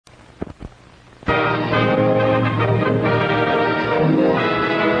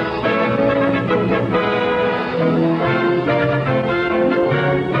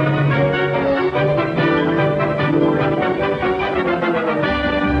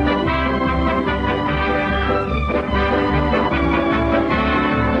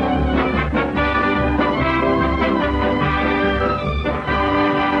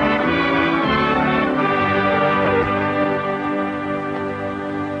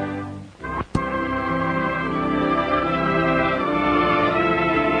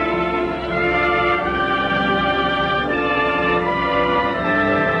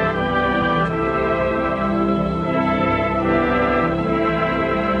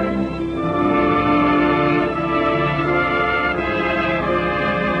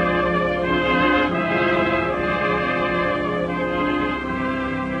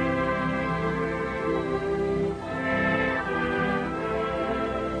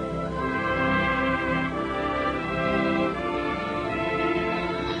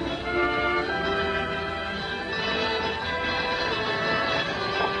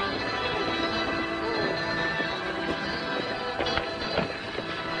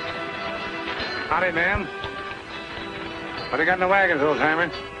Howdy, ma'am. What do you got in the wagons, old timer?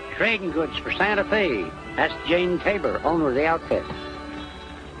 Trading goods for Santa Fe. That's Jane Tabor, owner of the outfit.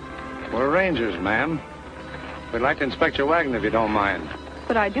 We're rangers, ma'am. We'd like to inspect your wagon if you don't mind.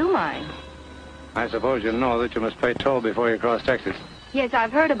 But I do mind. I suppose you know that you must pay toll before you cross Texas. Yes,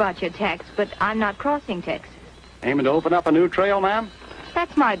 I've heard about your tax, but I'm not crossing Texas. Aiming to open up a new trail, ma'am?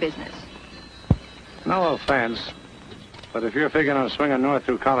 That's my business. No offense, but if you're figuring on swinging north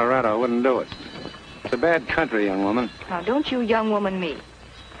through Colorado, I wouldn't do it. It's a bad country, young woman. Now, don't you young woman me.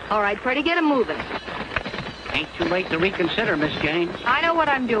 All right, Purdy, get 'em moving. Ain't too late to reconsider, Miss Jane. I know what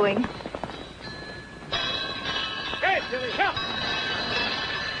I'm doing. Hey, Billy, help!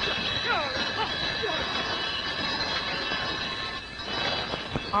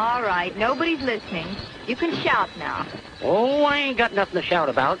 All right, nobody's listening. You can shout now. Oh, I ain't got nothing to shout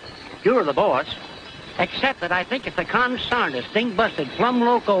about. You're the boss. Except that I think it's the consarnedest, ding-busted, plumb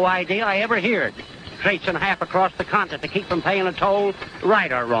loco idea I ever heard. Tracing half across the continent to keep from paying a toll,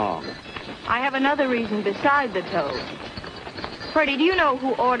 right or wrong. I have another reason beside the toll. Purdy, do you know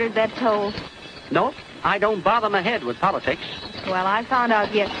who ordered that toll? Nope, I don't bother my head with politics. Well, I found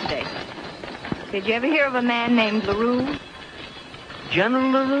out yesterday. Did you ever hear of a man named Larue? General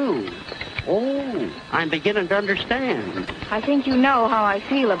Larue. Oh, I'm beginning to understand. I think you know how I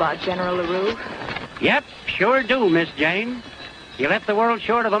feel about General Larue. Yep, sure do, Miss Jane. He left the world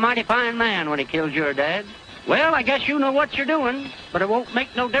short of a mighty fine man when he killed your dad. Well, I guess you know what you're doing, but it won't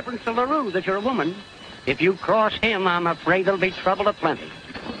make no difference to Larue that you're a woman. If you cross him, I'm afraid there'll be trouble aplenty.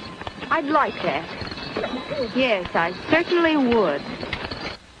 I'd like that. Yes, I certainly would.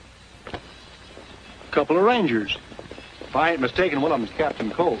 Couple of rangers. If I ain't mistaken, one of them's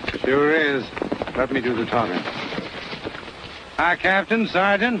Captain Colt. Sure is. Let me do the talking. Hi, Captain,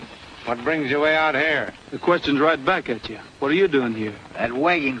 Sergeant. What brings you way out here? The question's right back at you. What are you doing here? That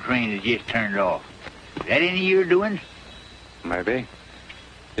wagon train has just turned off. Is that any of your doings? Maybe.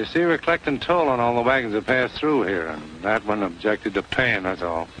 You see, we're collecting toll on all the wagons that pass through here, and that one objected to paying, that's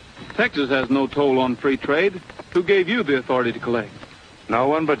all. Texas has no toll on free trade. Who gave you the authority to collect? No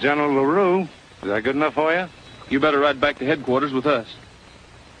one but General Larue. Is that good enough for you? You better ride back to headquarters with us.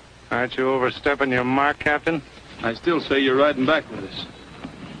 Aren't you overstepping your mark, Captain? I still say you're riding back with us.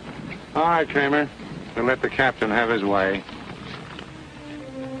 All right, Kramer. We'll let the captain have his way.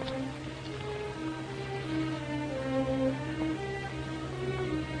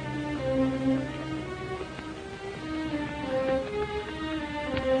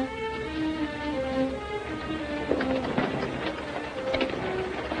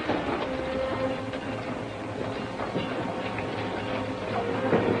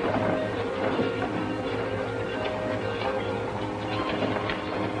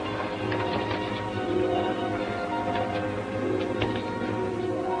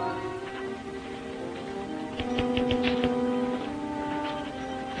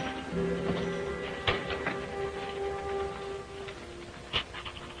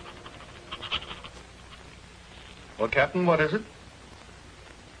 Well, Captain, what is it?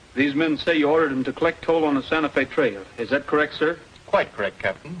 These men say you ordered them to collect toll on the Santa Fe Trail. Is that correct, sir? Quite correct,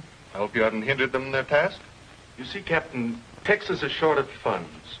 Captain. I hope you haven't hindered them in their task. You see, Captain, Texas is short of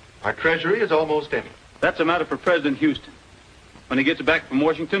funds. Our treasury is almost empty. That's a matter for President Houston. When he gets back from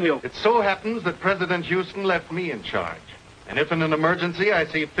Washington, he'll... It so happens that President Houston left me in charge. And if in an emergency I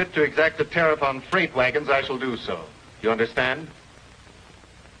see fit to exact a tariff on freight wagons, I shall do so. You understand?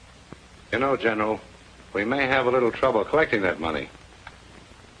 You know, General, we may have a little trouble collecting that money.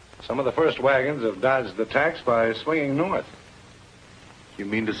 Some of the first wagons have dodged the tax by swinging north. You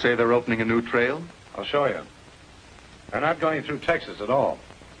mean to say they're opening a new trail? I'll show you. They're not going through Texas at all.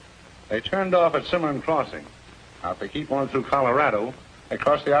 They turned off at Cimarron Crossing. Now, if they keep on through Colorado, they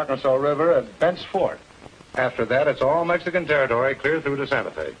cross the Arkansas River at Bent's Fort. After that, it's all Mexican territory clear through to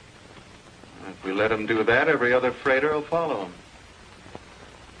Santa Fe. If we let them do that, every other freighter will follow them.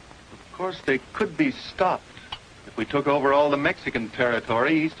 Of course, they could be stopped if we took over all the Mexican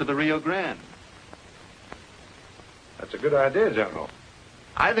territory east of the Rio Grande. That's a good idea, General.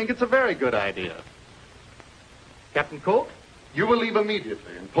 I think it's a very good idea. Captain Colt, you will leave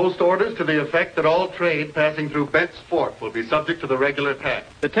immediately and post orders to the effect that all trade passing through Bent's Fort will be subject to the regular tax.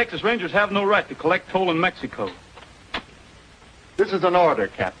 The Texas Rangers have no right to collect toll in Mexico. This is an order,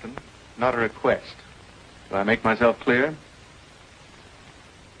 Captain, not a request. Do I make myself clear?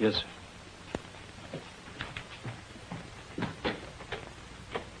 Yes, sir.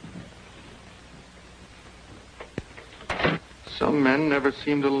 Some men never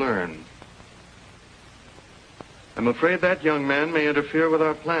seem to learn. I'm afraid that young man may interfere with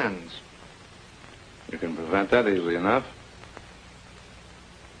our plans. You can prevent that easily enough.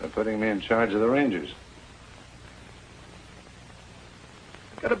 They're putting me in charge of the Rangers.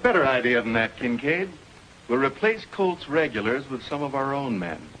 Got a better idea than that, Kincaid. We'll replace Colt's regulars with some of our own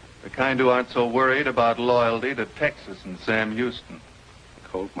men. The kind who aren't so worried about loyalty to Texas and Sam Houston.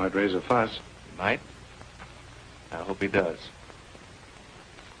 Colt might raise a fuss. He might. I hope he does.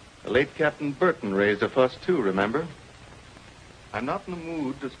 The late Captain Burton raised a fuss too, remember? I'm not in the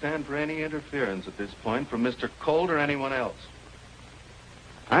mood to stand for any interference at this point from Mr. Colt or anyone else.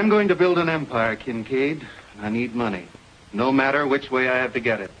 I'm going to build an empire, Kincaid. I need money. No matter which way I have to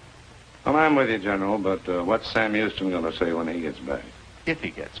get it. Well, I'm with you, General, but what's Sam Houston going to say when he gets back? If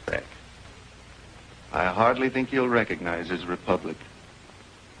he gets back. I hardly think he'll recognize his republic.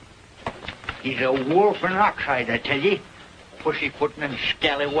 He's a wolf in oxhide, I tell you. Pussyfooting and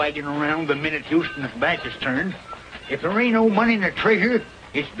scallywagging around the minute Houston's back is turned. If there ain't no money in the treasure,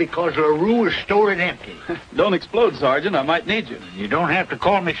 it's because Larue is stored empty. Don't explode, Sergeant. I might need you. You don't have to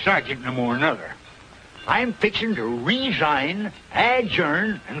call me Sergeant no more, neither. I'm fixing to resign,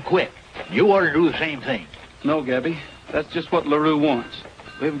 adjourn, and quit. You ought to do the same thing. No, Gabby. That's just what Larue wants.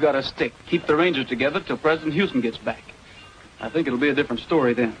 We've got to stick. Keep the Rangers together till President Houston gets back. I think it'll be a different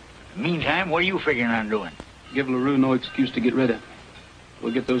story then. Meantime, what are you figuring on doing? Give Larue no excuse to get rid of him.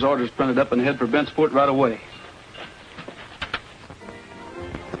 We'll get those orders printed up and head for Bent's Fort right away.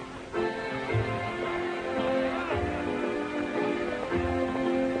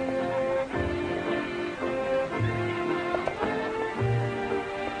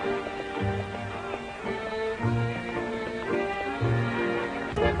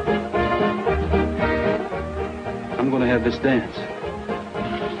 I'm going to have this dance.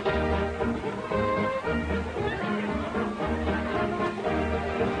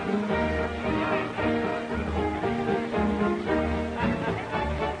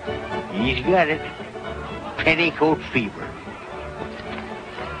 He's got it. Petticoat fever.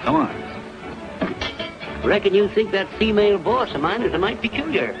 Come on. Reckon you think that female boss of mine is a mite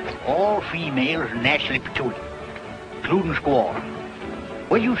peculiar. All females are naturally peculiar, including Squaw.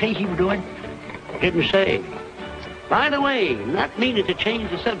 What did you say he was doing? Didn't say. By the way, not meaning to change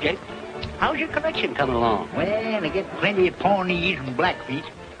the subject, how's your collection coming along? Well, I get plenty of Pawnees and Blackfeet,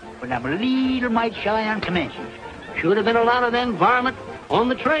 but I'm a little mite shy on Comanches. Should have been a lot of them varmint on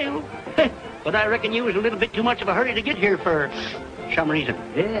the trail. But I reckon you was a little bit too much of a hurry to get here for some reason.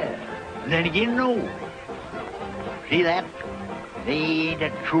 Yeah. And then again, no. See that? They ain't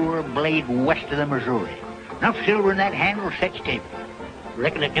a truer blade west of the Missouri. Enough silver in that handle sets table.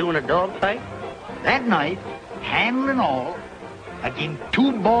 Reckon of doing a dog fight? That knife, handle and all, against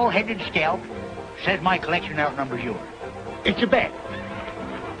two ball-headed scalps, says my collection outnumbers yours. It's a bet.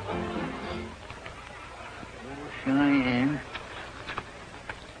 Cheyenne,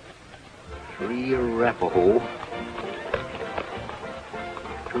 3 Arapaho,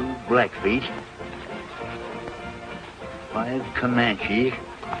 2 Blackfeet, 5 Comanches.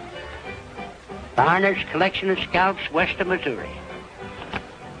 Barnard's collection of scalps west of Missouri.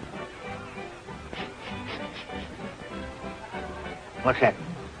 What's that?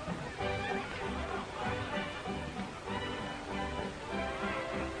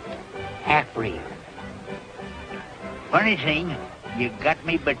 Half-breed. Funny thing, you got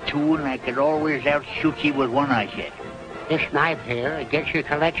me but 2 and I could always outshoot you with one eye set. This knife here against your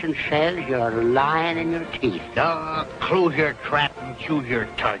collection says you're lying in your teeth. Close your trap and choose your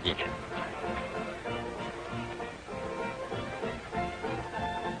target.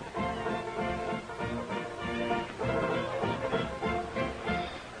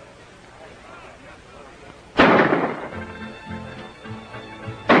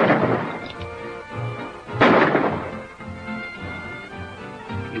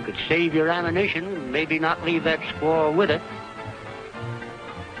 Save your ammunition and maybe not leave that squaw with it.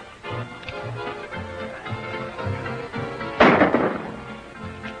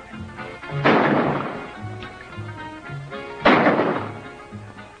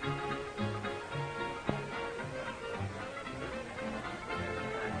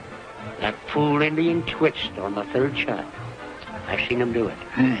 That fool Indian twitched on the 3rd shot. I seen him do it.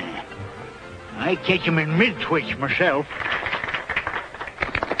 I catch him in mid-twitch myself.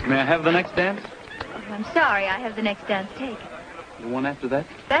 May I have the next dance? Oh, I'm sorry, I have the next dance taken. The one after that?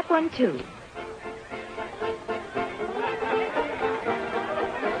 That one, too.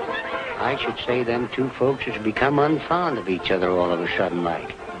 I should say them two folks has become unfond of each other all of a sudden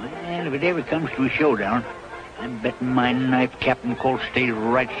like. Well, if it ever comes to a showdown, I'm betting my knife Captain Colt stays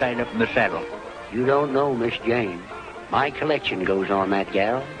right side up in the saddle. You don't know, Miss Jane. My collection goes on that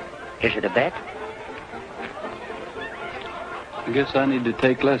gal. Is it a bet? I guess I need to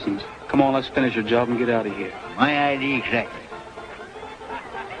take lessons. Come on, let's finish the job and get out of here. My idea exactly.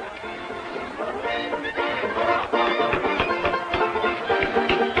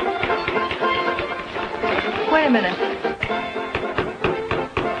 minute.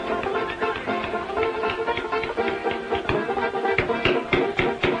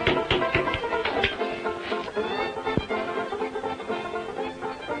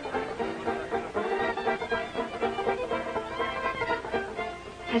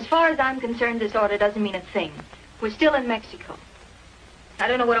 As far as I'm concerned, this order doesn't mean a thing. We're still in Mexico. I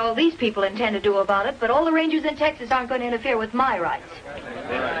don't know what all these people intend to do about it, but all the rangers in Texas aren't going to interfere with my rights.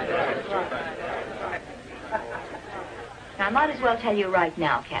 Now, I might as well tell you right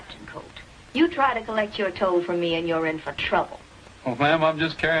now, Captain Colt. You try to collect your toll from me and you're in for trouble. Oh, ma'am, I'm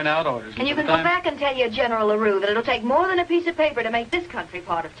just carrying out orders. And you can go back and tell your General Larue that it'll take more than a piece of paper to make this country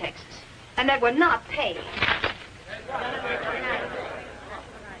part of Texas. And that we're not paid.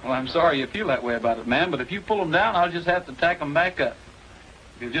 Well, I'm sorry you feel that way about it, ma'am, but if you pull them down, I'll just have to tack them back up.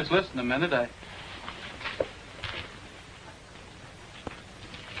 If you'll just listen a minute,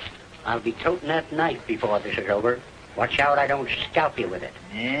 I'll be toting that knife before this is over. Watch out I don't scalp you with it.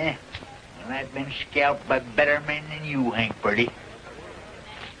 Yeah? Well, I've been scalped by better men than you, Hank Purdy.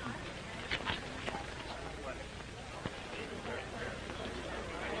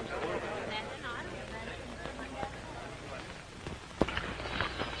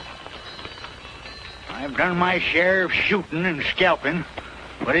 I've done my share of shooting and scalping,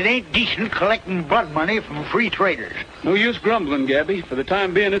 but it ain't decent collecting blood money from free traders. no use grumbling, Gabby. For the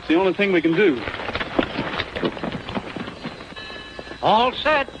time being, it's the only thing we can do. All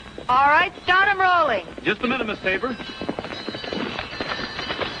set. All right, start 'em rolling. Just a minute, Miss Tabor.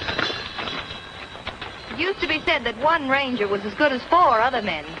 It used to be said that one ranger was as good as 4 other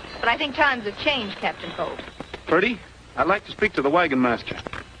men, but I think times have changed, Captain Colt. Purdy, I'd like to speak to the wagon master.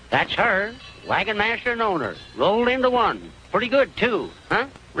 That's her. Wagon master and owner. Rolled into one. Pretty good, too. Huh,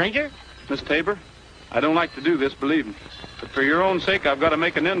 Ranger? Miss Tabor, I don't like to do this, believe me. But for your own sake, I've got to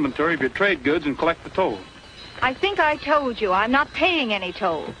make an inventory of your trade goods and collect the toll. I think I told you I'm not paying any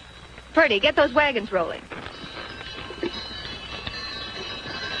toll. Purdy, get those wagons rolling.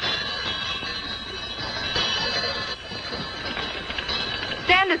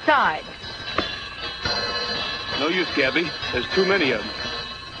 Stand aside. No use, Gabby. There's too many of them.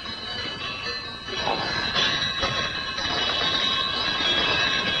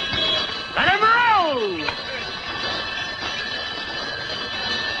 Let him roll!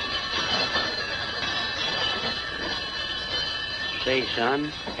 Say,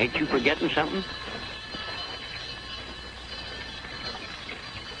 son, ain't you forgetting something?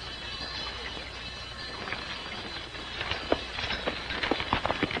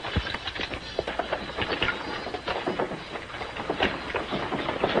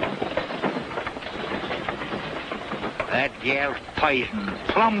 That gal's poison,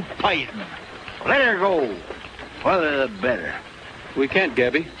 plumb poison. Let her go. Further the better. We can't,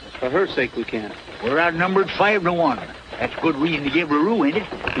 Gabby. For her sake, we can't. We're outnumbered 5-1. That's good reason to give Larue, ain't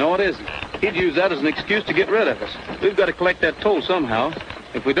it? No, it isn't. He'd use that as an excuse to get rid of us. We've got to collect that toll somehow.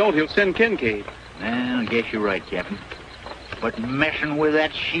 If we don't, he'll send Kincaid. Well, I guess you're right, Captain. But messing with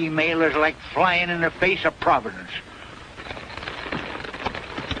that she-male is like flying in the face of Providence.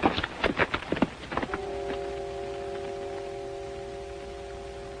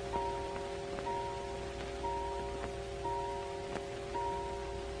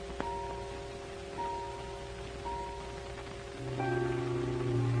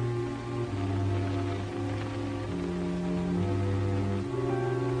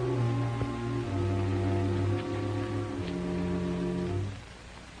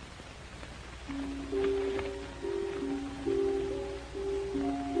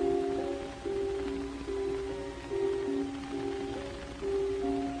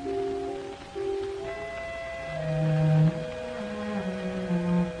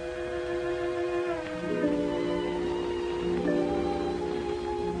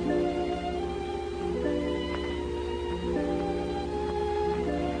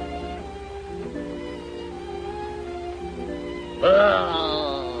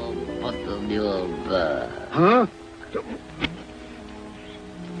 Huh?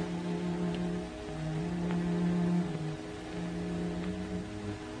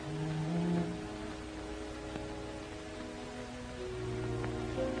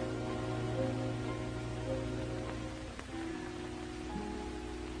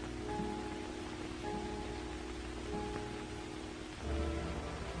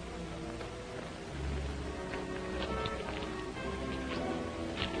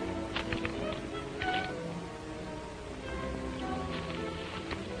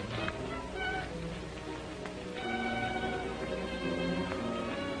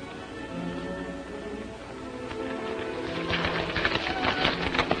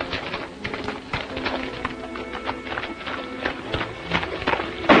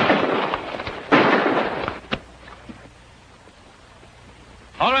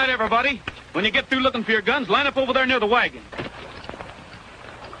 All right, everybody. When you get through looking for your guns, line up over there near the wagon.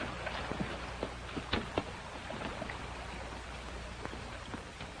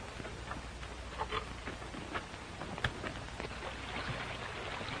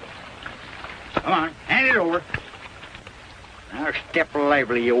 Come on, hand it over. Now step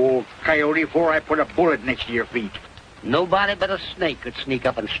lively, you old coyote, before I put a bullet next to your feet. Nobody but a snake could sneak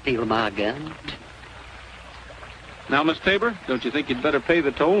up and steal my gun. Now, Miss Tabor, don't you think you'd better pay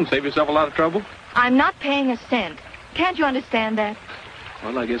the toll and save yourself a lot of trouble? I'm not paying a cent. Can't you understand that?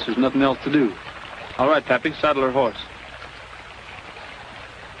 Well, I guess there's nothing else to do. All right, Pappy, saddle her horse.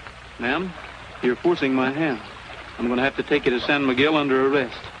 Ma'am, you're forcing my hand. I'm going to have to take you to San Miguel under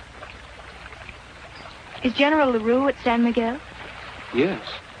arrest. Is General Larue at San Miguel? Yes.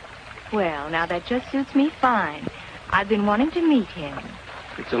 Well, now that just suits me fine. I've been wanting to meet him.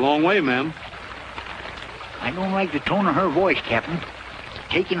 It's a long way, ma'am. I don't like the tone of her voice, Captain.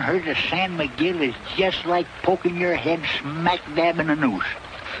 Taking her to San Miguel is just like poking your head smack dab in a noose.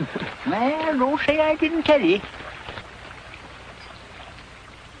 Well, don't say I didn't tell you.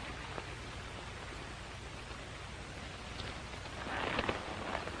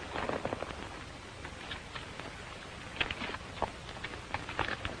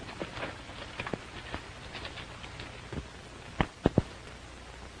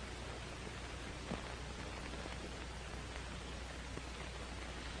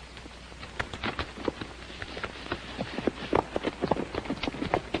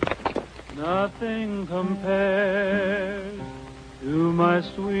 Nothing compares to my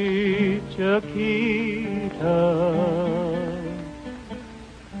sweet Chiquita.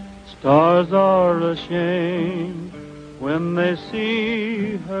 Stars are ashamed when they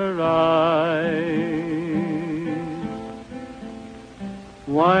see her eyes.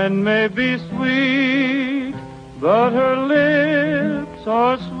 Wine may be sweet, but her lips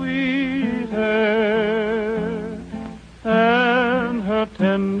are sweeter, and her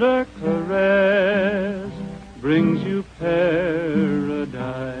tender caress brings you paradise.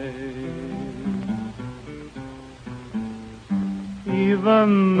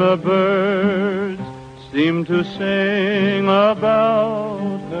 Even the birds seem to sing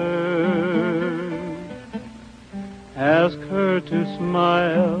about her. Ask her to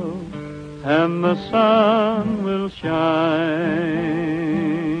smile, and the sun will shine.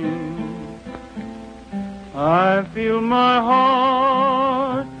 I feel my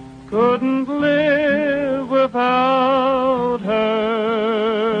heart couldn't live without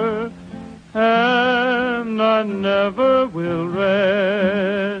her, and I never will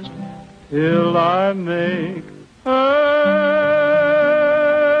rest till I make her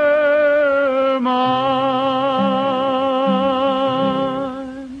mine.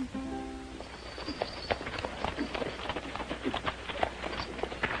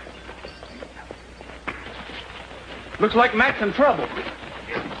 Looks like Mack's in trouble.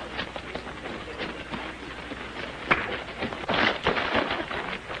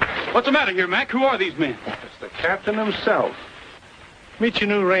 What's the matter here, Mack? Who are these men? It's the captain himself. Meet your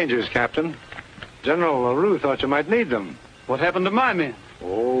new rangers, Captain. General Larue thought you might need them. What happened to my men?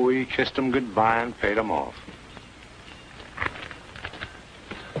 Oh, we kissed them goodbye and paid them off.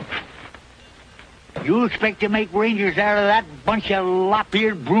 You expect to make rangers out of that bunch of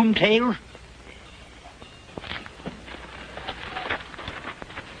lop-eared broomtails?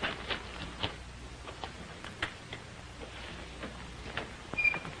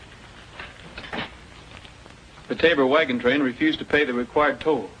 The Tabor wagon train refused to pay the required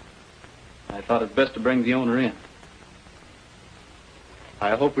toll. I thought it best to bring the owner in.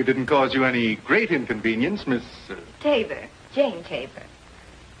 I hope we didn't cause you any great inconvenience, Miss... Tabor. Jane Tabor.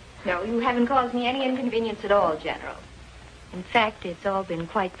 No, you haven't caused me any inconvenience at all, General. In fact, it's all been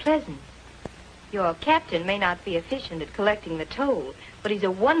quite pleasant. Your captain may not be efficient at collecting the toll, but he's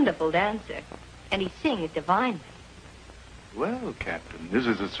a wonderful dancer, and he sings divinely. Well, Captain, this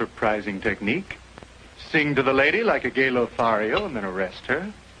is a surprising technique. Sing to the lady like a gay Lothario and then arrest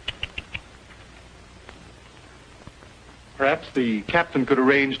her. Perhaps the captain could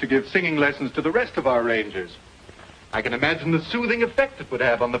arrange to give singing lessons to the rest of our rangers. I can imagine the soothing effect it would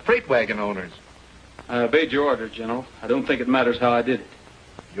have on the freight wagon owners. I obeyed your order, General. I don't think it matters how I did it.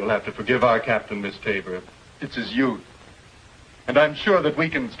 You'll have to forgive our captain, Miss Tabor. It's his youth. And I'm sure that we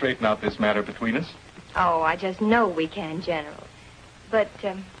can straighten out this matter between us. Oh, I just know we can, General. But,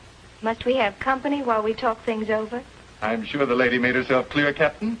 must we have company while we talk things over? I'm sure the lady made herself clear,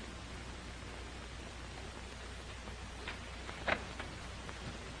 Captain.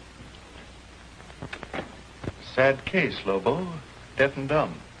 Sad case, Lobo. Deaf and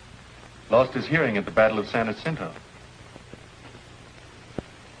dumb. Lost his hearing at the Battle of San Jacinto.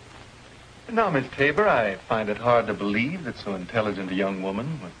 Now, Miss Tabor, I find it hard to believe that so intelligent a young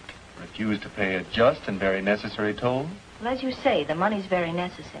woman would refuse to pay a just and very necessary toll. Well, as you say, the money's very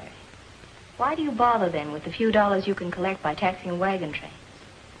necessary. Why do you bother, then, with the few dollars you can collect by taxing wagon trains?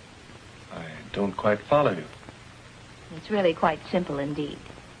 I don't quite follow you. It's really quite simple indeed.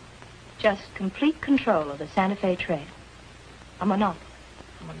 Just complete control of the Santa Fe Trail. A monopoly.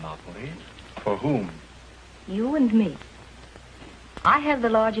 A monopoly? For whom? You and me. I have the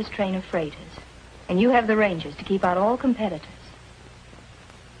largest train of freighters, and you have the rangers to keep out all competitors.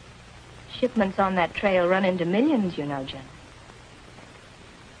 Shipments on that trail run into millions, you know, General.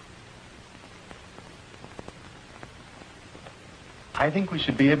 I think we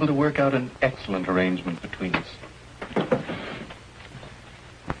should be able to work out an excellent arrangement between us.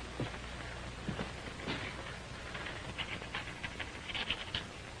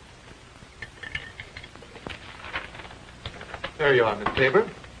 There you are, Miss Tabor.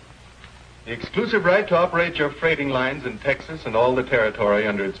 The exclusive right to operate your freighting lines in Texas and all the territory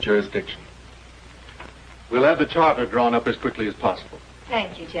under its jurisdiction. We'll have the charter drawn up as quickly as possible.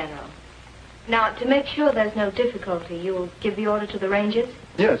 Thank you, General. Now, to make sure there's no difficulty, you'll give the order to the rangers?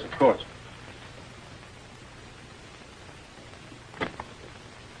 Yes, of course.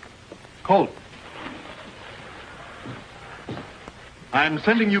 Colt. I'm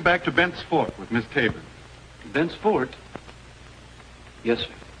sending you back to Bent's Fort with Miss Tabor. Bent's Fort? Yes,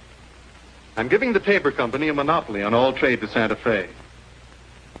 sir. I'm giving the Tabor Company a monopoly on all trade to Santa Fe.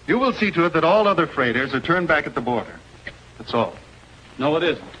 You will see to it that all other freighters are turned back at the border. That's all. No, it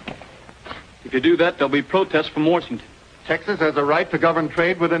isn't. If you do that, there'll be protests from Washington. Texas has a right to govern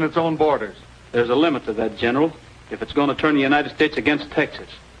trade within its own borders. There's a limit to that, General, if it's going to turn the United States against Texas.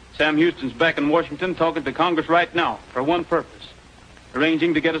 Sam Houston's back in Washington talking to Congress right now for one purpose,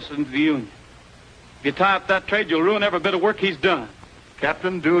 arranging to get us into the Union. If you tie up that trade, you'll ruin every bit of work he's done.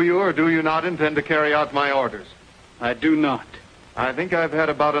 Captain, do you or do you not intend to carry out my orders? I do not. I think I've had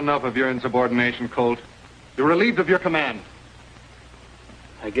about enough of your insubordination, Colt. You're relieved of your command.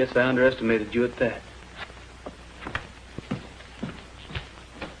 I guess I underestimated you at that.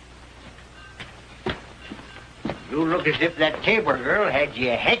 You look as if that Tabor girl had you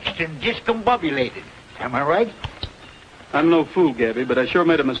hexed and discombobulated. Am I right? I'm no fool, Gabby, but I sure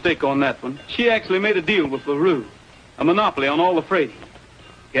made a mistake on that one. She actually made a deal with Larue. A monopoly on all the freighting.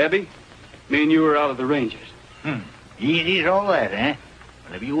 Gabby, me and you are out of the Rangers. Easy as all that, eh?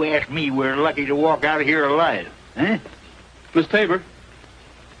 But if you ask me, we're lucky to walk out of here alive, eh? Miss Tabor.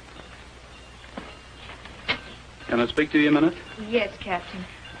 Can I speak to you a minute? Yes, Captain.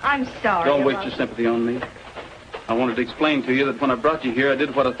 I'm sorry. Don't waste your sympathy on me. I wanted to explain to you that when I brought you here, I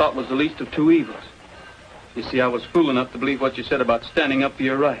did what I thought was the least of two evils. You see, I was fool enough to believe what you said about standing up for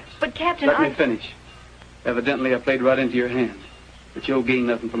your rights. But, Captain, Let me finish. Evidently, I played right into your hand. But you'll gain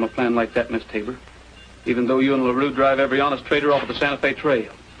nothing from a plan like that, Miss Tabor. Even though you and Larue drive every honest trader off of the Santa Fe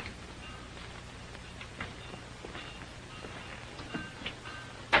Trail.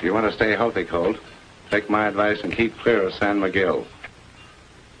 If you want to stay healthy, Colt, take my advice and keep clear of San Miguel.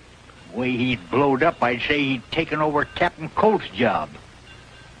 The way he's blowed up, I'd say he'd taken over Captain Colt's job.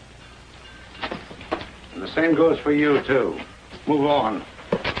 And the same goes for you, too. Move on.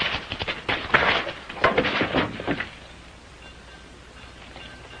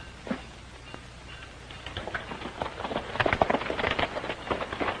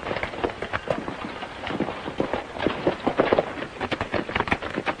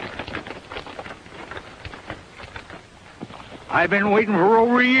 I've been waiting for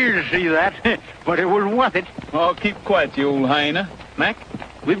over a year to see that, but it was worth it. Oh, keep quiet, you old hyena. Mack,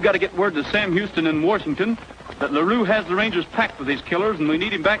 we've got to get word to Sam Houston in Washington that Larue has the Rangers packed with these killers, and we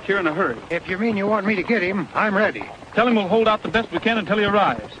need him back here in a hurry. If you mean you want me to get him, I'm ready. Tell him we'll hold out the best we can until he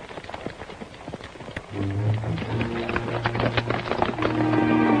arrives.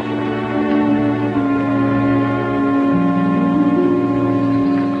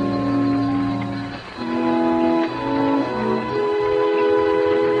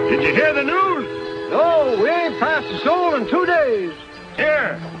 Did you hear the news? No, we ain't passed a soul in 2 days.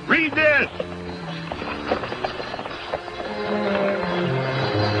 Here, read this.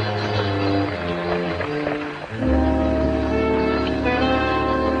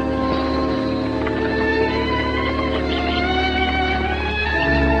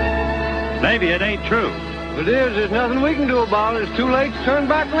 Maybe it ain't true. If it is, there's nothing we can do about it. It's too late to turn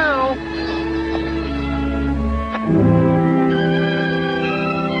back now.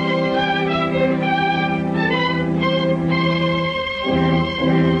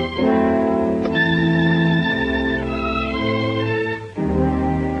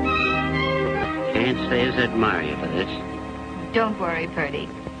 Can't say as I admire you for this. Don't worry, Purdy.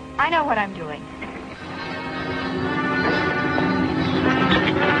 I know what I'm doing.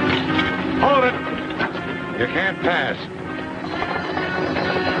 Hold it! You can't pass.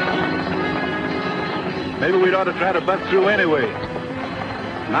 Maybe we'd ought to try to butt through anyway.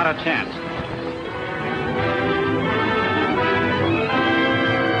 Not a chance.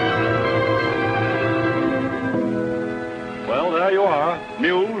 Well, there you are.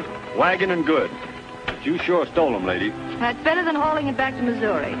 Mules, wagon, and good. But you sure stole them, lady. That's better than hauling it back to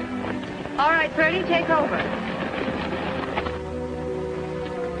Missouri. All right, Purdy, take over.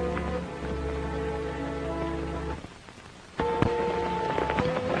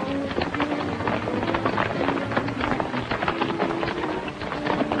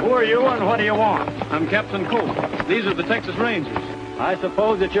 Who are you and what do you want? I'm Captain Colt. These are the Texas Rangers. I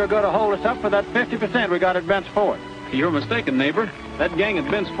suppose that you're going to hold us up for that 50% we got at Bent's Fort. You're mistaken, neighbor. That gang at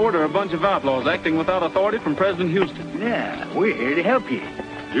Bent's Fort are a bunch of outlaws acting without authority from President Houston. Yeah, we're here to help you.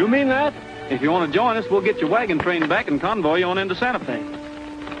 You mean that? If you want to join us, we'll get your wagon train back and convoy you on into Santa Fe.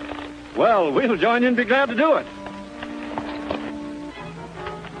 Well, we'll join you and be glad to do it.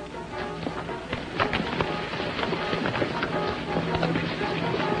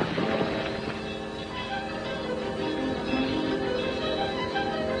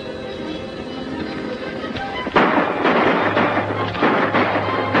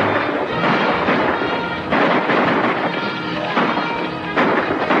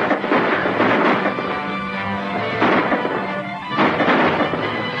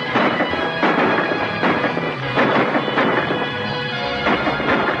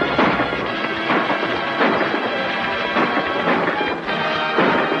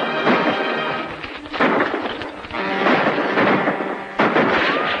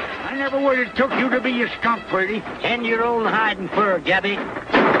 It took you to be a skunk, Purdy. Tend your own hide and fur, Gabby.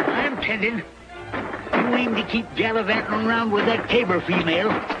 I'm tending. You aim to keep gallivanting around with that Tabor female,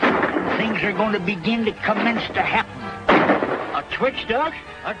 and things are going to begin to commence to happen. A twitch dart?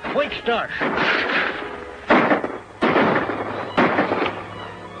 A twitch dart.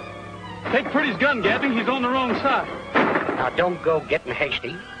 Take Purdy's gun, Gabby. He's on the wrong side. Now, don't go getting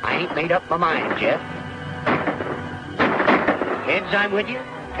hasty. I ain't made up my mind yet. Heads, I'm with you.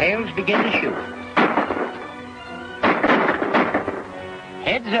 Tails, begin to shoot.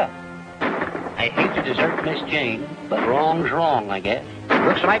 Heads up. I hate to desert Miss Jane, but wrong's wrong, I guess.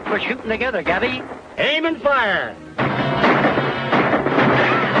 Looks like we're shooting together, Gabby. Aim and fire.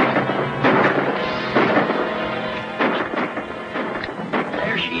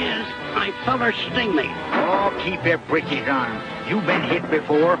 There she is. I felt her sting me. Oh, keep your britches on. You've been hit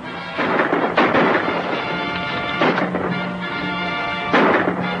before.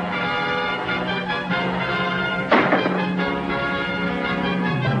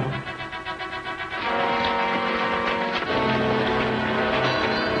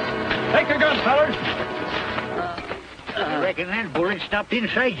 I reckon that bullet stopped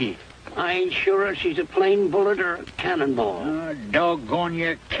inside you. I ain't sure if she's a plain bullet or a cannonball. Oh, doggone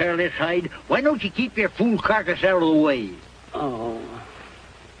your careless hide. Why don't you keep your fool carcass out of the way? Oh.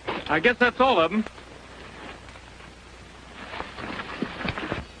 I guess that's all of them.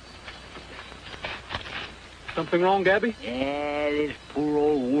 Something wrong, Gabby? Yeah, this poor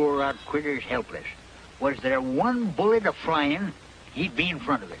old wore-out critter's helpless. Was there one bullet a-flying, he'd be in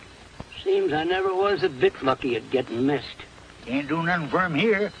front of it. Seems I never was a bit lucky at getting missed. Can't do nothing for him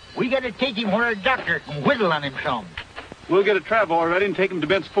here. We got to take him where a doctor can whittle on him some. We'll get a travois ready and take him to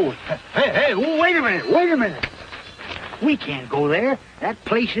Bent's Fort. Hey, wait a minute. We can't go there. That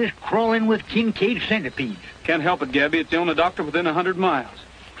place is crawling with Kincaid centipedes. Can't help it, Gabby. It's the only doctor within 100 miles.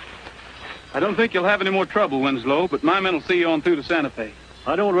 I don't think you'll have any more trouble, Winslow, but my men will see you on through to Santa Fe.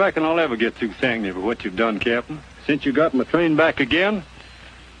 I don't reckon I'll ever get through thanking you for what you've done, Captain. Since you got my train back again,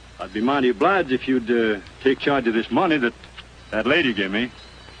 I'd be mighty obliged if you'd take charge of this money that lady gave me.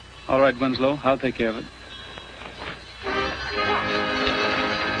 All right, Winslow. I'll take care of it.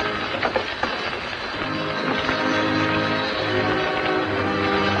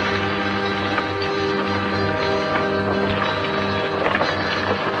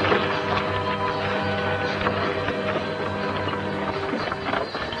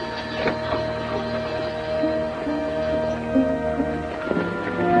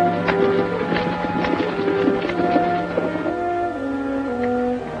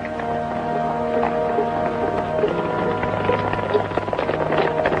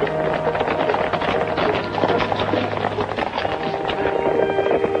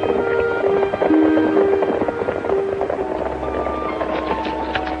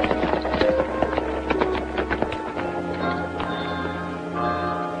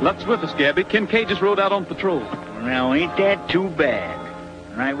 Luck's with us, Gabby. Kincaid just rode out on patrol. Now, ain't that too bad?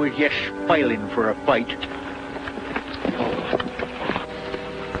 and I was just spoiling for a fight.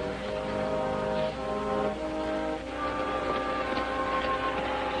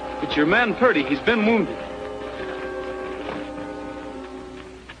 It's your man, Purdy. He's been wounded.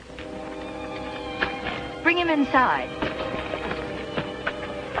 Bring him inside.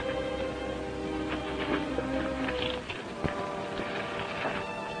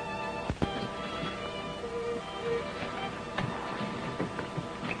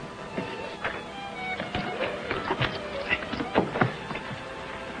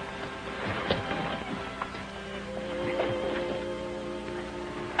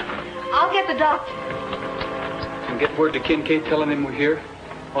 I'll get the doctor. And get word to Kincaid telling him we're here?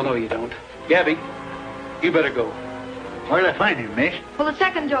 Oh, no, you don't. Gabby, you better go. Where'll I find him, miss? Well, the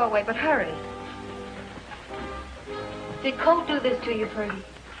second doorway, but hurry. Did Colt do this to you, Purdy?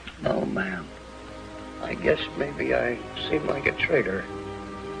 No, ma'am. I guess maybe I seem like a traitor,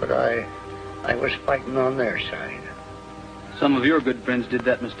 but I was fighting on their side. Some of your good friends did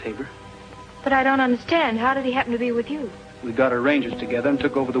that, Miss Tabor. But I don't understand. How did he happen to be with you? We got our rangers together and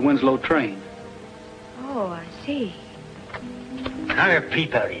took over the Winslow train. Oh, I see. Another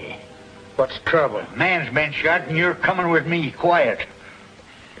peep out of you. What's trouble? Man's been shot, and you're coming with me. Quiet.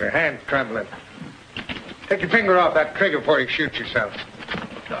 Your hand's trembling. Take your finger off that trigger before you shoot yourself.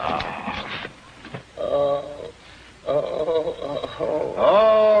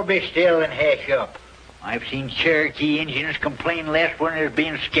 Oh, be still and hash up. I've seen Cherokee Indians complain less when they're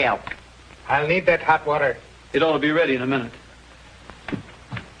being scalped. I'll need that hot water. It ought to be ready in a minute.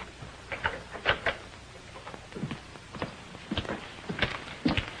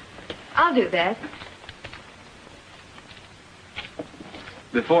 I'll do that.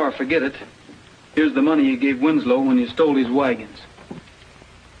 Before I forget it, here's the money you gave Winslow when you stole his wagons.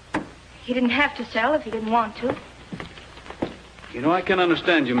 He didn't have to sell if he didn't want to. You know, I can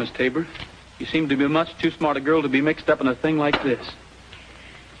understand you, Miss Tabor. You seem to be much too smart a girl to be mixed up in a thing like this.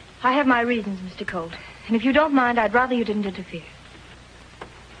 I have my reasons, Mr. Colt. And if you don't mind, I'd rather you didn't interfere.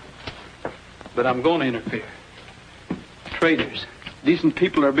 But I'm going to interfere. Traitors, decent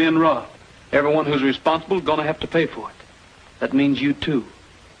people are being robbed. Everyone who's responsible is going to have to pay for it. That means you, too,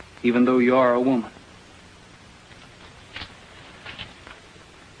 even though you are a woman.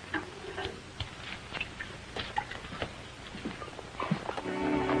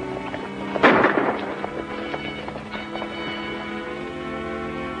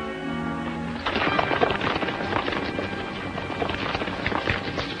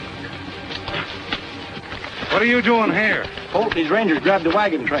 What are you doing here? Colt, these rangers grabbed the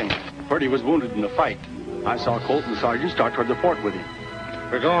wagon train. Purdy was wounded in the fight. I saw Colt and the sergeant start toward the fort with him.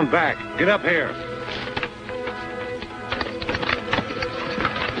 We're going back. Get up here.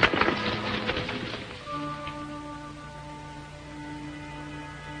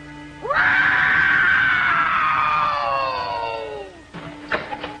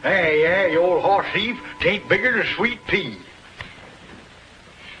 Hey, yeah, you old horse thief. Tain't bigger than a sweet pea.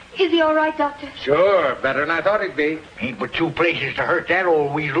 Is he all right, Doctor? Sure, better than I thought he'd be. Ain't but two places to hurt that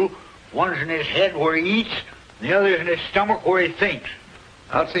old weasel. One's in his head where he eats, the other's in his stomach where he thinks.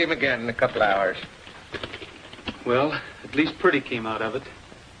 I'll see him again in a couple hours. Well, at least Purdy came out of it.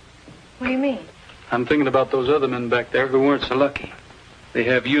 What do you mean? I'm thinking about those other men back there who weren't so lucky. They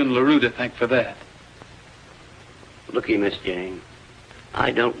have you and Larue to thank for that. Looky, Miss Jane,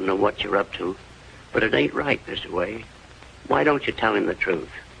 I don't know what you're up to, but it ain't right this way. Why don't you tell him the truth?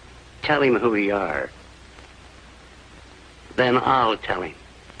 Tell him who you are. Then I'll tell him.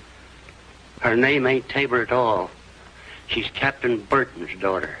 Her name ain't Tabor at all. She's Captain Burton's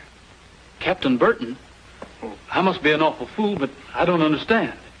daughter. Captain Burton? Well, I must be an awful fool, but I don't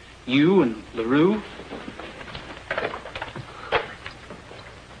understand. You and Larue?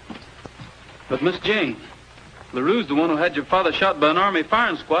 But Miss Jane, Larue's the one who had your father shot by an army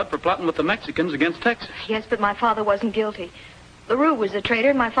firing squad for plotting with the Mexicans against Texas. Yes, but my father wasn't guilty. Larue was the traitor,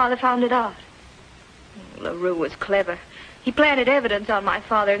 and my father found it out. Larue was clever. He planted evidence on my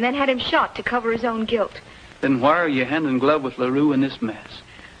father and then had him shot to cover his own guilt. Then why are you hand in glove with Larue in this mess?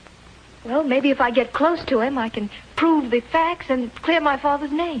 Well, maybe if I get close to him, I can prove the facts and clear my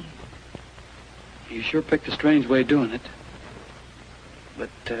father's name. You sure picked a strange way of doing it. But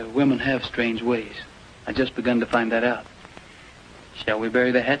women have strange ways. I just begun to find that out. Shall we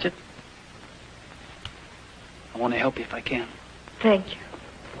bury the hatchet? I want to help you if I can. Thank you.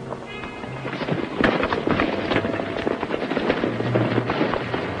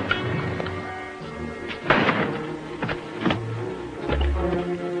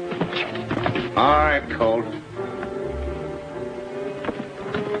 All right, Colt.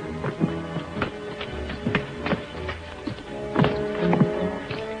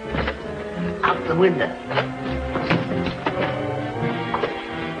 the window.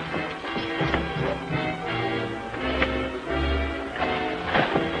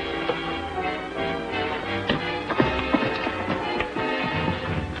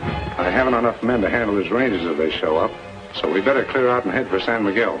 I haven't enough men to handle his rangers if they show up, so we better clear out and head for San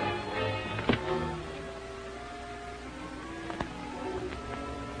Miguel.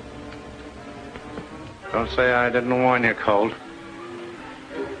 Don't say I didn't warn you, Colt.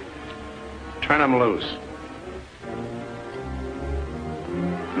 Turn him loose.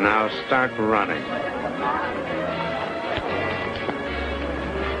 Now start running.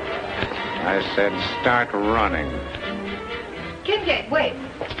 I said start running. Kincaid, wait.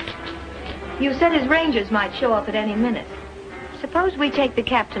 You said his rangers might show up at any minute. Suppose we take the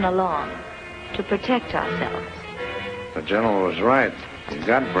captain along to protect ourselves. The general was right. He's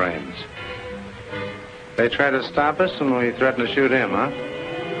got brains. They try to stop us and we threaten to shoot him, huh?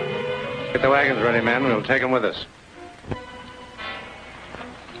 Get the wagons ready, men. We'll take them with us.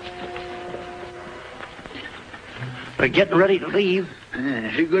 We're getting ready to leave.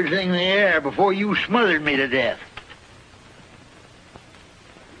 It's a good thing they are before you smothered me to death.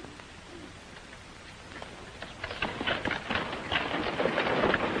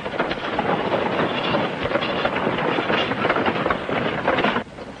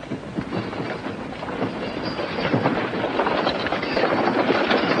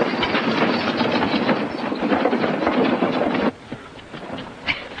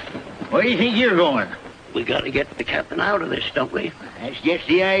 Where do you think you're going? We got to get the captain out of this, don't we? That's just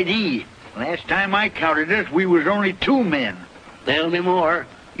the idea. Last time I counted us, we was only 2 men. There'll be more.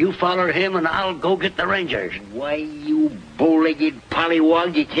 You follow him, and I'll go get the rangers. Why, you bow-legged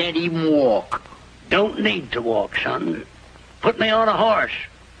pollywog, you can't even walk. Don't need to walk, son. Put me on a horse.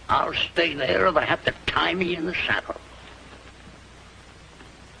 I'll stay there, or they have to tie me in the saddle.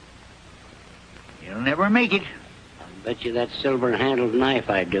 You'll never make it. I'll bet you that silver-handled knife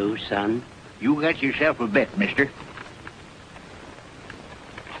I do, son. You got yourself a bet, mister.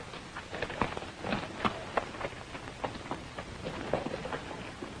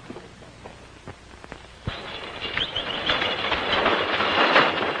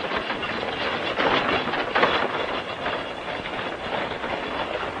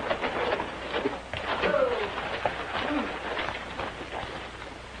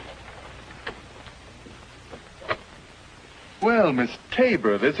 Well, Miss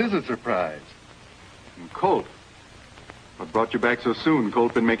Tabor, this is a surprise. And Colt. What brought you back so soon?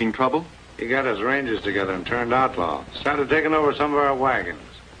 Colt been making trouble? He got his rangers together and turned outlaw. Started taking over some of our wagons.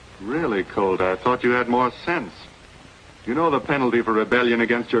 Really, Colt? I thought you had more sense. You know the penalty for rebellion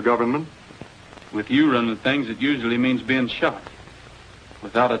against your government? With you running things, it usually means being shot.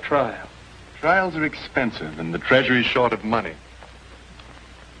 Without a trial. Trials are expensive, and the Treasury's short of money.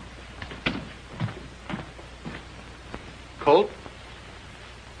 Colt,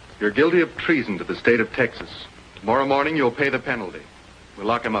 you're guilty of treason to the state of Texas. Tomorrow morning, you'll pay the penalty. We'll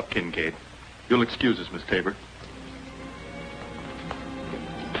lock him up, Kincaid. You'll excuse us, Miss Tabor.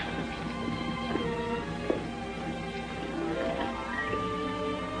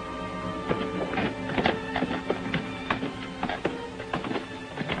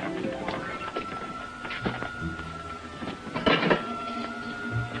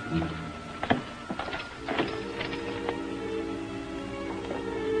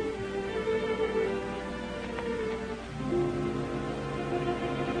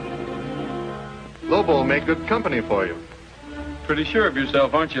 Lobo will make good company for you. Pretty sure of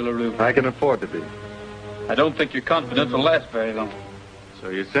yourself, aren't you, Larue? I can afford to be. I don't think your confidence will last very long. So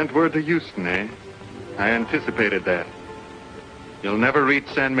you sent word to Houston, eh? I anticipated that. You'll never reach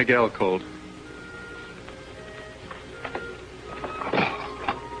San Miguel, Colt.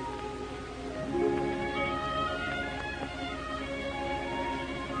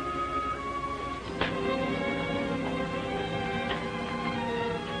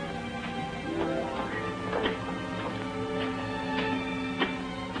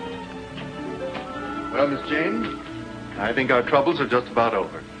 Well, Miss Jane, I think our troubles are just about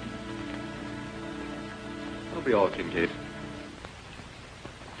over. That'll be all, Kincaid.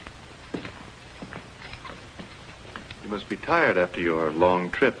 You must be tired after your long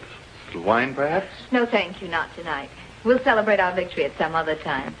trip. A little wine, perhaps? No, thank you, not tonight. We'll celebrate our victory at some other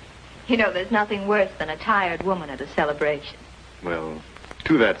time. You know, there's nothing worse than a tired woman at a celebration. Well,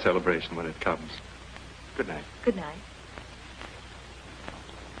 to that celebration when it comes. Good night. Good night.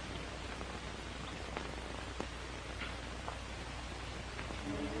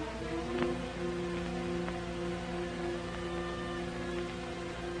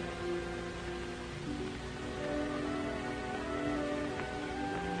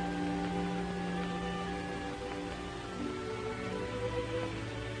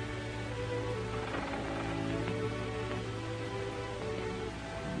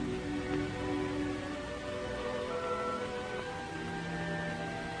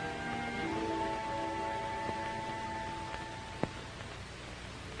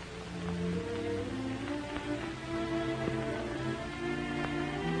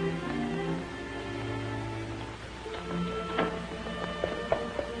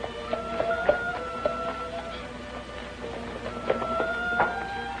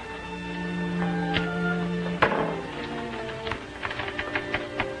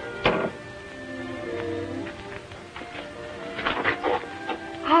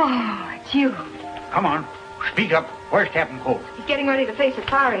 Oh, it's you. Come on. Speak up. Where's Captain Colt? He's getting ready to face a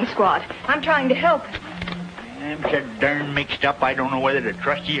firing squad. I'm trying to help him. I'm so darn mixed up I don't know whether to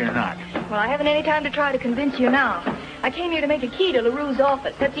trust you or not. Well, I haven't any time to try to convince you now. I came here to make a key to Larue's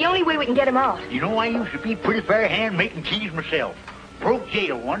office. That's the only way we can get him out. You know, I used to be pretty fair hand making keys myself. Broke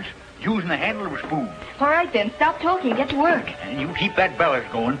jail once, using the handle of a spoon. All right, then. Stop talking. Get to work. And you keep that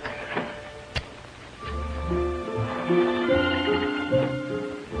ballast going.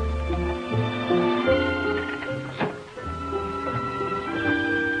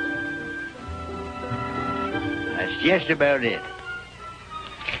 That's just about it.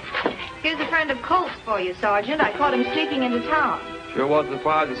 Here's a friend of Colt's for you, Sergeant. I caught him sneaking into town. Sure was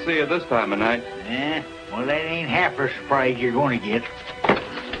surprised to see you this time of night. Well, that ain't half the surprise you're going to get.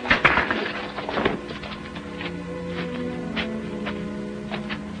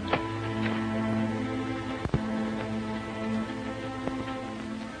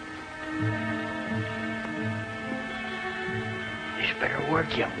 This better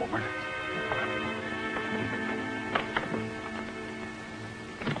work, young woman.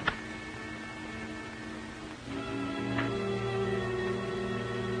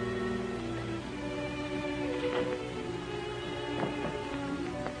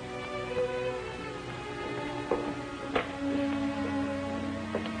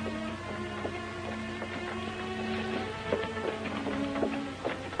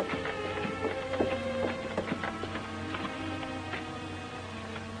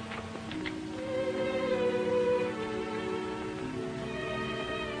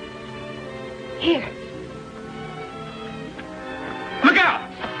 Here. Look out!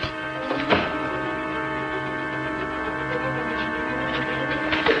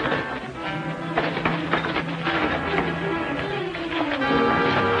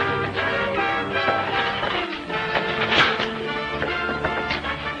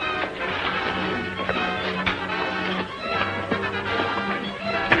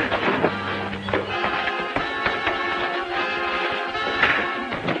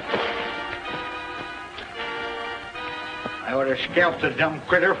 Scalped the dumb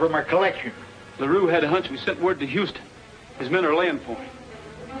critter from our collection. Larue had a hunch we sent word to Houston. His men are laying for him.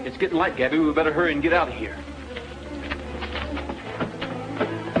 It's getting light, Gabby. We better hurry and get out of here.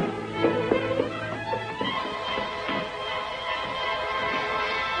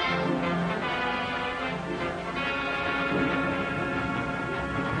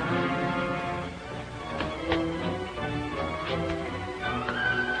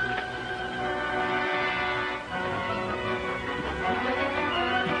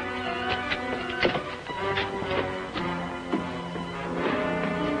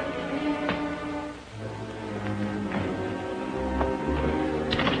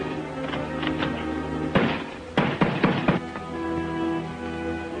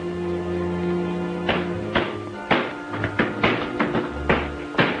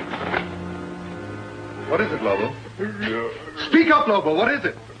 What is it, Lobo? Speak up, Lobo. What is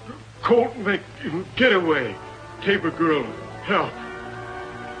it? Colt, get away. Tabor girl, help.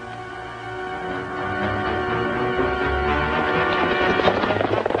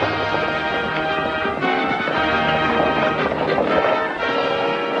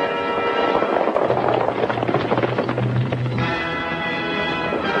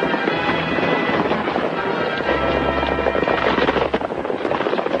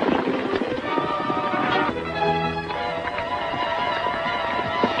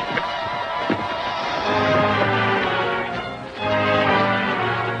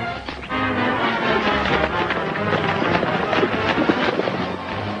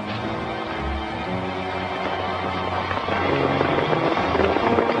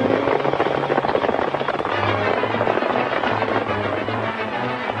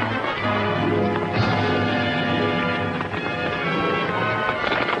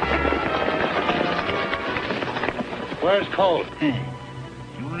 Where's Colt?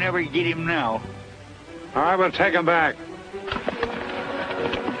 You'll never get him now. I will take him back.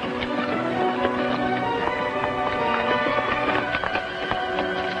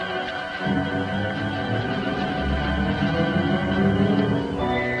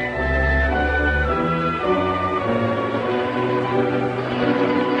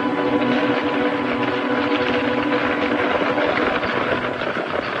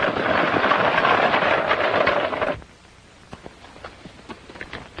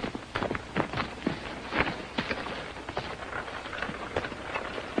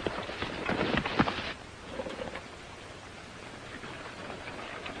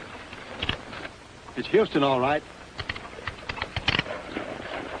 It's Houston, all right.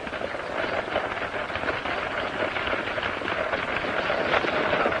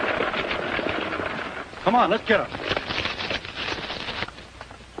 Come on, let's get him.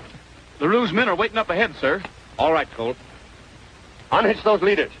 Larue's men are waiting up ahead, sir. All right, Colt. Unhitch those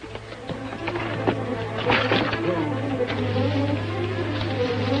leaders.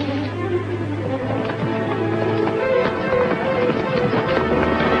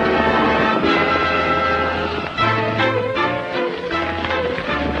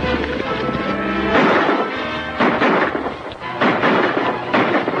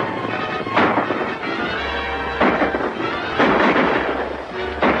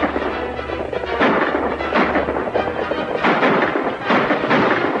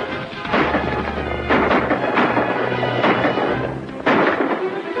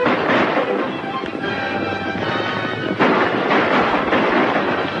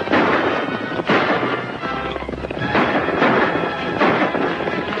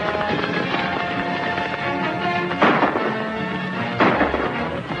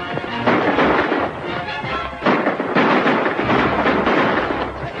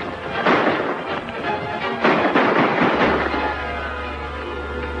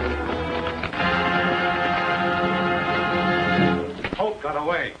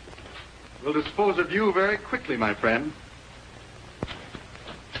 Dispose of you very quickly, my friend.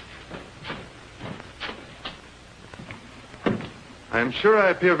 I'm sure I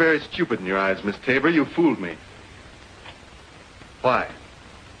appear very stupid in your eyes, Miss Tabor. You fooled me. Why?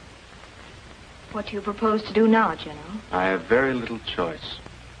 What do you propose to do now, General? I have very little choice.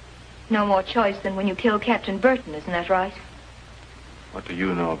 No more choice than when you killed Captain Burton, isn't that right? What do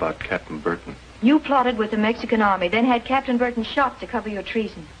you know about Captain Burton? You plotted with the Mexican army, then had Captain Burton shot to cover your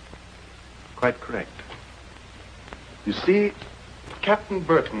treason. Quite correct. You see, Captain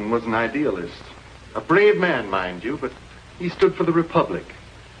Burton was an idealist. A brave man, mind you, but he stood for the Republic.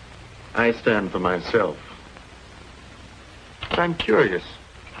 I stand for myself. But I'm curious.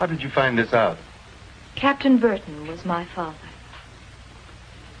 How did you find this out? Captain Burton was my father.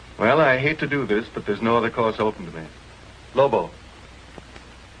 Well, I hate to do this, but there's no other course open to me. Lobo.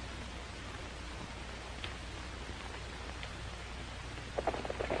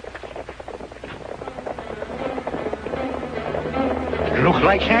 It looks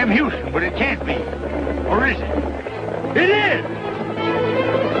like Sam Houston, but it can't be. Or is it? It is!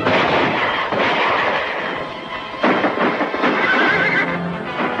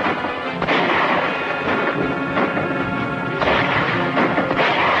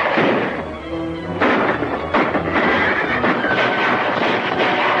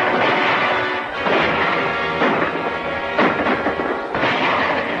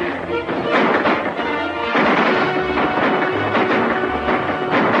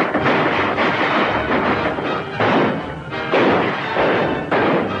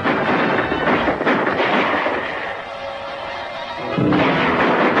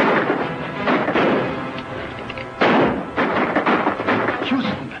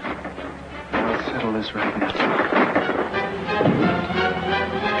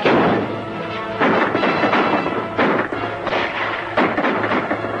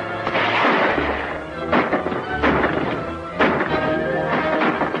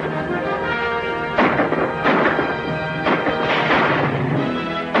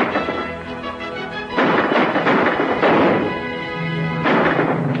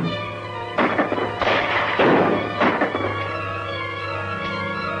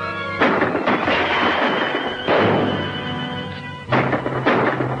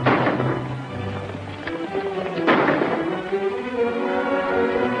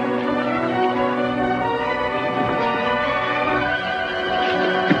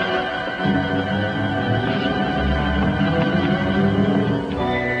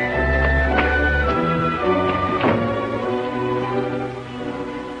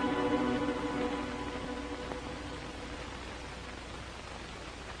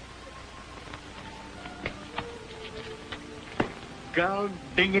 God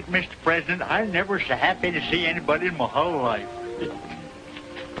dang it, Mr. President, I'm never so happy to see anybody in my whole life.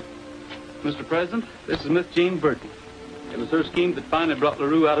 Mr. President, this is Miss Jean Burton. It was her scheme that finally brought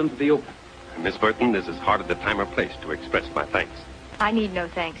Larue out into the open. Miss Burton, this is hardly the time or place to express my thanks. I need no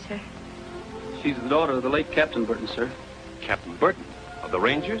thanks, sir. She's the daughter of the late Captain Burton, sir. Captain Burton of the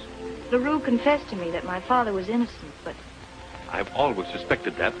Rangers? Larue confessed to me that my father was innocent, but... I've always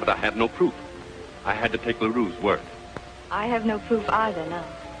suspected that, but I had no proof. I had to take Larue's word. I have no proof either now.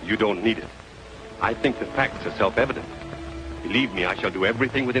 You don't need it. I think the facts are self-evident. Believe me, I shall do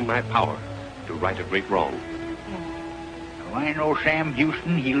everything within my power to right a great wrong. Oh, I know Sam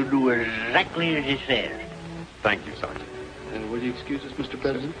Houston. He'll do exactly as he says. Thank you, Sergeant. And will you excuse us, Mr.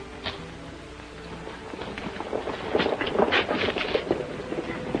 President?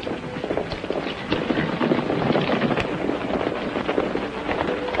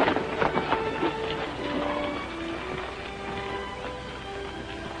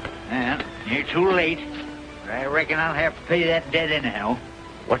 too late. I reckon I'll have to pay that debt anyhow.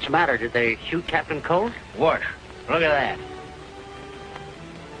 What's the matter? Did they shoot Captain Colt? What? Look at that.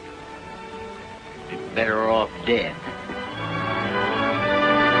 Be better off dead.